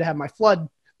going to pay to have my flood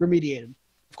remediated.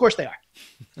 Of course they are.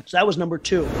 So that was number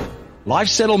 2. Life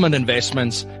settlement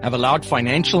investments have allowed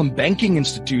financial and banking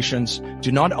institutions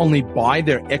to not only buy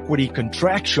their equity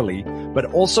contractually, but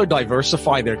also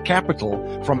diversify their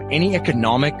capital from any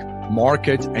economic,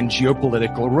 market, and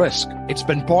geopolitical risk. It's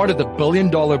been part of the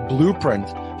billion-dollar blueprint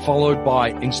followed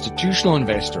by institutional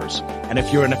investors. And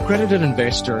if you're an accredited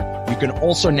investor, you can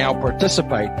also now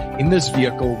participate in this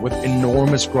vehicle with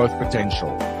enormous growth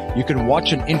potential. You can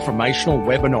watch an informational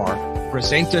webinar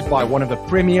presented by one of the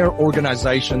premier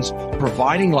organizations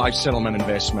providing life settlement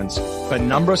investments,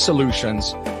 Penumbra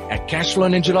Solutions, at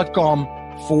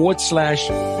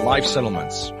cashflowninja.com/life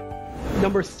settlements.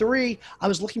 Number 3, I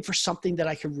was looking for something that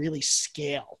I could really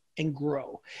scale and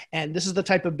grow. And this is the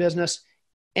type of business,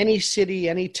 any city,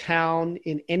 any town,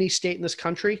 in any state in this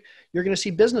country, you're going to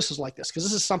see businesses like this, because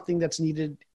this is something that's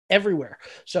needed everywhere.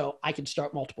 So I can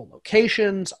start multiple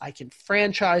locations. I can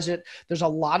franchise it. There's a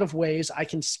lot of ways I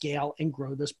can scale and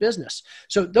grow this business.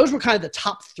 So those were kind of the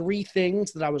top 3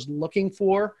 things that I was looking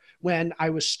for when I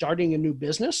was starting a new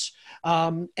business.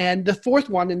 And the 4th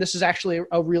one, and this is actually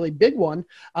a really big one,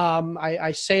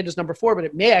 I say it as number 4, but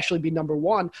it may actually be number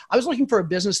 1. I was looking for a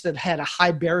business that had a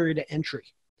high barrier to entry.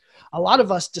 A lot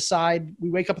of us decide, we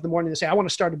wake up in the morning and say, I want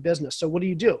to start a business. So what do?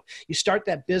 You start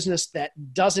that business that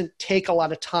doesn't take a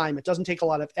lot of time. It doesn't take a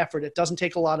lot of effort. It doesn't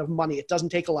take a lot of money. It doesn't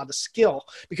take a lot of skill,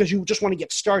 because you just want to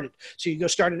get started. So you go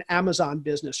start an Amazon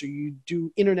business, or you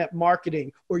do internet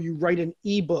marketing, or you write an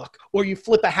ebook, or you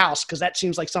flip a house, because that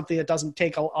seems like something that doesn't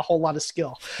take a whole lot of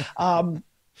skill.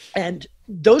 And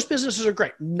those businesses are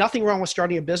great. Nothing wrong with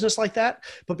starting a business like that.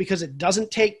 But because it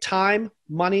doesn't take time,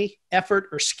 money, effort,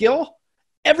 or skill,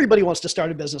 everybody wants to start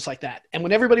a business like that. And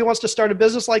when everybody wants to start a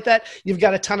business like that, you've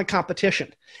got a ton of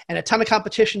competition. And a ton of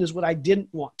competition is what I didn't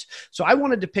want. So I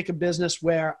wanted to pick a business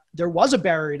where there was a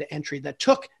barrier to entry that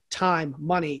took time,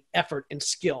 money, effort, and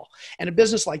skill. And a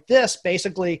business like this,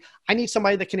 basically, I need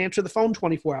somebody that can answer the phone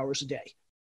 24 hours a day.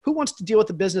 Who wants to deal with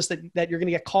a business that you're going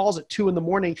to get calls at 2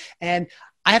 a.m. and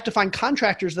I have to find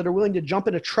contractors that are willing to jump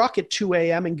in a truck at 2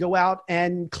 a.m. and go out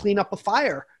and clean up a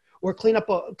fire? or clean up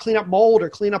mold, or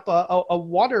clean up a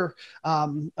water,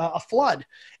 a flood.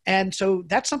 And so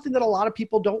that's something that a lot of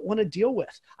people don't want to deal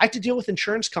with. I have to deal with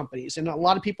insurance companies, and a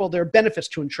lot of people, there are benefits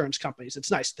to insurance companies.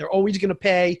 It's nice. They're always going to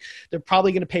pay. They're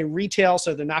probably going to pay retail,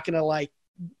 so they're not going to like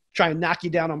try and knock you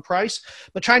down on price.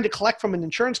 But trying to collect from an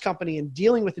insurance company and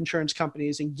dealing with insurance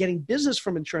companies and getting business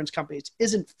from insurance companies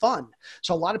isn't fun.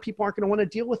 So a lot of people aren't going to want to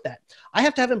deal with that. I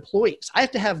have to have employees. I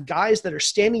have to have guys that are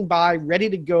standing by, ready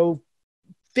to go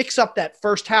fix up that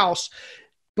first house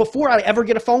before I ever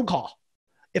get a phone call.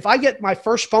 If I get my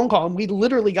first phone call, and we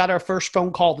literally got our first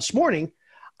phone call this morning,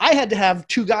 I had to have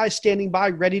 2 guys standing by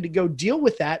ready to go deal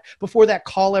with that before that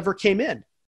call ever came in.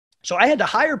 So I had to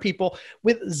hire people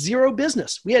with zero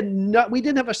business. We didn't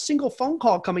have a single phone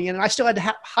call coming in, and I still had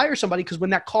to hire somebody, because when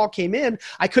that call came in,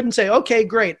 I couldn't say, okay,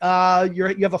 great.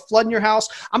 You have a flood in your house.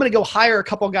 I'm going to go hire a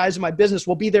couple of guys in my business.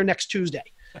 We'll be there next Tuesday.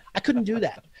 I couldn't do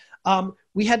that.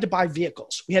 We had to buy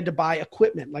vehicles. We had to buy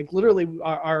equipment. Like literally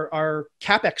our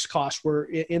CapEx costs were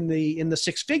in the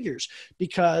 6 figures,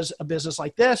 because a business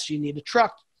like this, you need a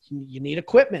truck. You need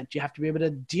equipment. You have to be able to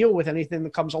deal with anything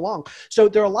that comes along. So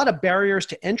there are a lot of barriers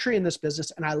to entry in this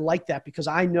business. And I like that, because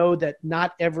I know that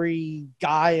not every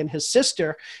guy and his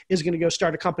sister is going to go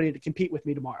start a company to compete with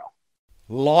me tomorrow.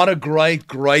 A lot of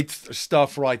great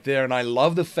stuff right there. And I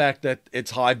love the fact that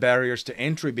it's high barriers to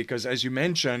entry, because as you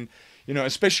mentioned, you know,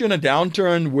 especially in a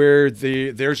downturn where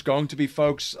there's going to be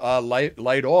folks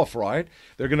laid off, right?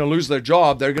 They're going to lose their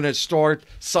job. They're going to start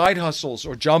side hustles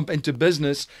or jump into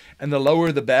business. And the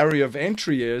lower the barrier of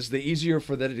entry is, the easier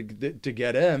for them to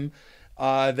get in.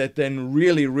 That then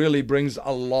really brings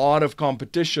a lot of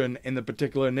competition in the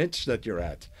particular niche that you're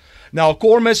at. Now, a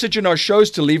core message in our show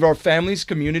is to leave our families,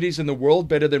 communities, and the world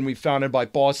better than we found it by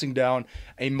passing down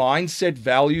a mindset,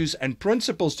 values, and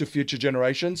principles to future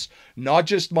generations, not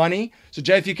just money. So,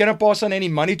 Jay, if you cannot pass on any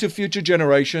money to future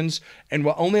generations, and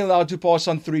we're only allowed to pass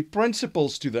on 3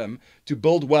 principles to them to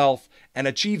build wealth and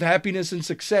achieve happiness and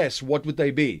success, what would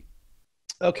they be?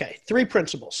 Okay, 3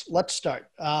 principles. Let's start.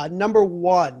 Number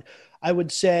 1, I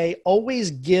would say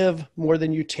always give more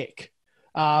than you take.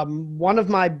 One of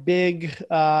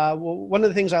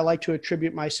the things I like to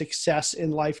attribute my success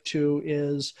in life to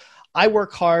is I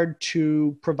work hard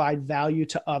to provide value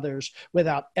to others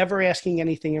without ever asking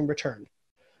anything in return.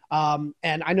 And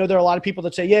I know there are a lot of people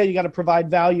that say, yeah, you got to provide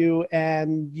value.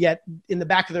 And yet in the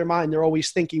back of their mind, they're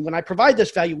always thinking, when I provide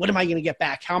this value, what am I going to get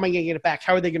back? How am I going to get it back?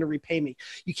 How are they going to repay me?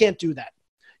 You can't do that.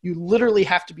 You literally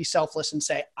have to be selfless and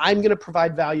say, I'm going to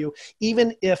provide value,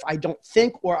 even if I don't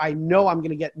think or I know I'm going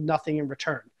to get nothing in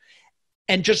return.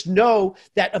 And just know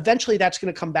that eventually that's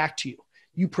going to come back to you.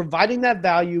 You providing that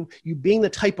value, you being the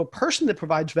type of person that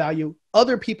provides value,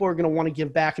 other people are going to want to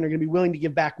give back and are going to be willing to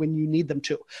give back when you need them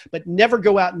to. But never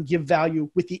go out and give value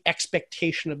with the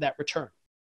expectation of that return.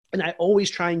 And I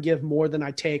always try and give more than I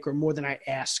take or more than I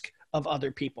ask of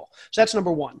other people. So that's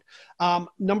number 1.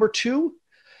 Number 2,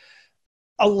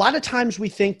 a lot of times we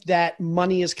think that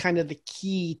money is kind of the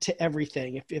key to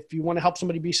everything. If you want to help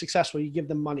somebody be successful, you give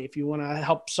them money. If you want to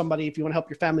help somebody, if you want to help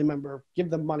your family member, give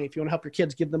them money. If you want to help your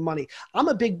kids, give them money. I'm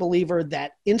a big believer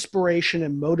that inspiration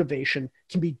and motivation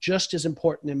can be just as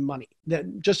important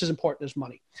as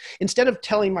money. Instead of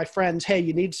telling my friends, hey,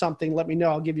 you need something, let me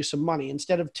know, I'll give you some money.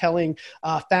 Instead of telling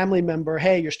a family member,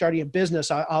 hey, you're starting a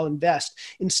business, I'll invest.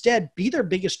 Instead, be their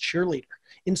biggest cheerleader.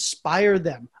 Inspire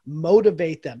them,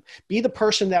 motivate them, be the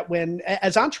person that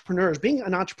as entrepreneurs, being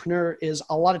an entrepreneur is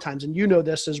a lot of times, and you know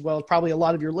this as well as probably a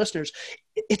lot of your listeners,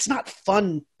 it's not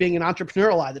fun being an entrepreneur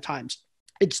a lot of the times.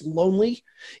 It's lonely.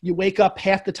 You wake up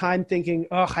half the time thinking,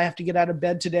 oh, I have to get out of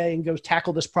bed today and go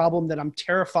tackle this problem that I'm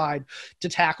terrified to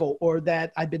tackle, or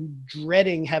that I've been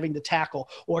dreading having to tackle,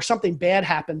 or something bad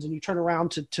happens and you turn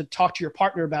around to talk to your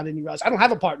partner about it and you realize, I don't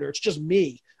have a partner. It's just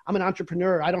me. I'm an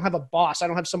entrepreneur. I don't have a boss. I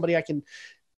don't have somebody that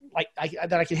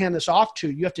I can hand this off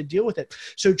to. You have to deal with it.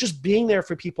 So just being there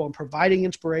for people and providing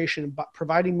inspiration,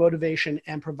 providing motivation,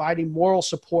 and providing moral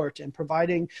support, and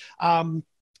providing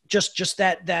just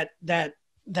that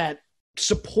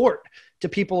support to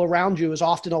people around you is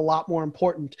often a lot more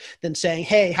important than saying,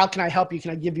 hey, how can I help you? Can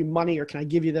I give you money, or can I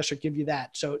give you this or give you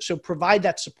that? So provide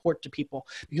that support to people,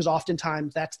 because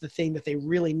oftentimes that's the thing that they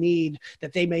really need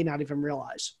that they may not even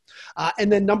realize.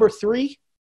 And then number 3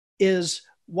 is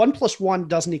 1 + 1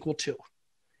 doesn't equal 2.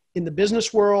 In the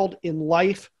business world, in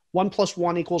life, 1 +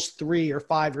 1 = 3 or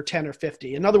 5 or 10 or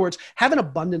 50. In other words, have an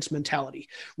abundance mentality.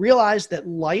 Realize that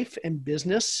life and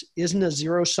business isn't a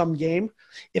zero-sum game.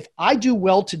 If I do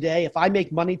well today, if I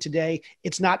make money today,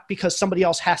 it's not because somebody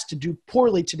else has to do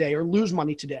poorly today or lose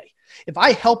money today. If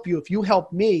I help you, if you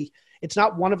help me, It's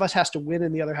not one of us has to win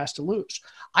and the other has to lose.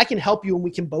 I can help you and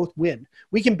we can both win.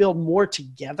 We can build more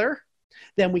together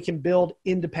than we can build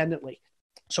independently.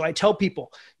 So I tell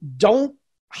people, don't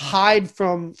hide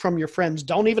from your friends.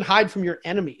 Don't even hide from your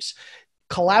enemies.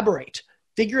 Collaborate.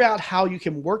 Figure out how you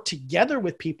can work together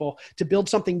with people to build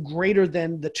something greater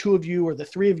than the two of you or the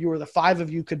three of you or the five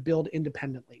of you could build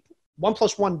independently. 1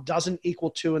 + 1 doesn't equal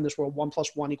 2 in this world. 1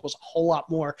 + 1 equals a whole lot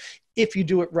more if you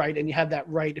do it right and you have that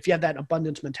right, if you have that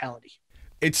abundance mentality.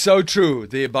 It's so true.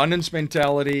 The abundance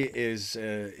mentality is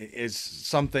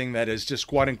something that is just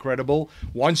quite incredible.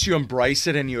 Once you embrace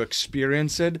it and you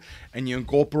experience it and you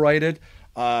incorporate it,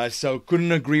 so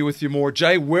couldn't agree with you more.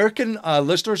 Jay, where can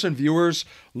listeners and viewers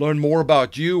learn more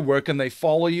about you? Where can they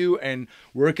follow you? And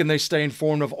where can they stay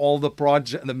informed of all the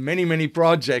many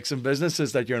projects and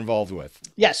businesses that you're involved with?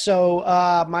 Yes. So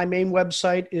my main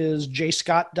website is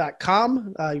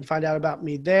J.Scott.com. You can find out about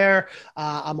me there.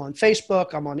 I'm on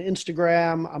Facebook. I'm on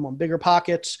Instagram. I'm on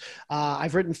BiggerPockets.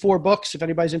 I've written 4 books. If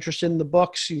anybody's interested in the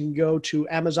books, you can go to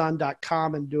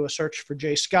Amazon.com and do a search for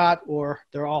J.Scott, or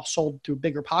they're all sold through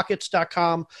BiggerPockets.com.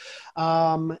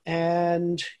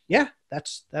 And yeah,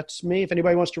 that's me. If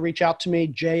anybody wants to reach out to me,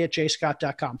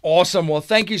 J@jscott.com. Awesome. Well,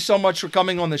 thank you so much for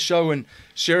coming on the show and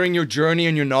sharing your journey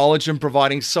and your knowledge and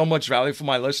providing so much value for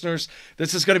my listeners.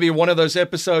 This is going to be one of those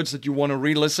episodes that you want to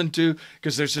re-listen to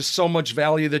because there's just so much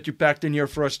value that you packed in here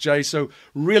for us, Jay. So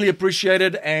really appreciate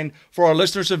it. And for our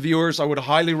listeners and viewers, I would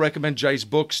highly recommend Jay's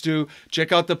books too.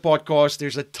 Check out the podcast.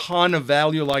 There's a ton of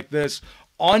value like this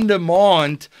on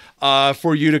demand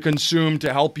for you to consume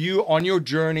to help you on your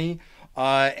journey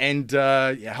and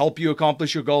help you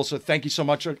accomplish your goals. So thank you so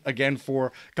much again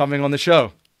for coming on the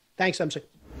show. Thanks, MC.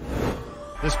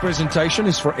 This presentation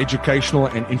is for educational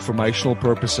and informational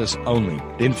purposes only.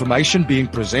 The information being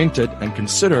presented and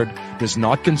considered does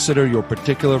not consider your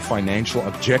particular financial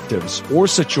objectives or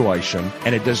situation,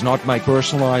 and it does not make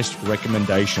personalized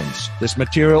recommendations. This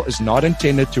material is not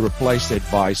intended to replace the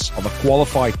advice of a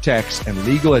qualified tax and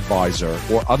legal advisor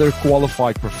or other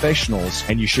qualified professionals,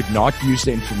 and you should not use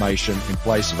the information in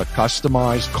place of a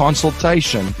customized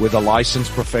consultation with a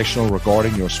licensed professional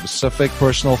regarding your specific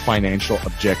personal financial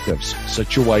objectives,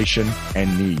 situation,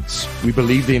 and needs. We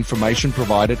believe the information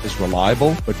provided is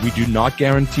reliable, but we do not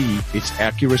guarantee its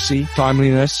accuracy,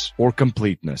 timeliness, or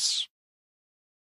completeness.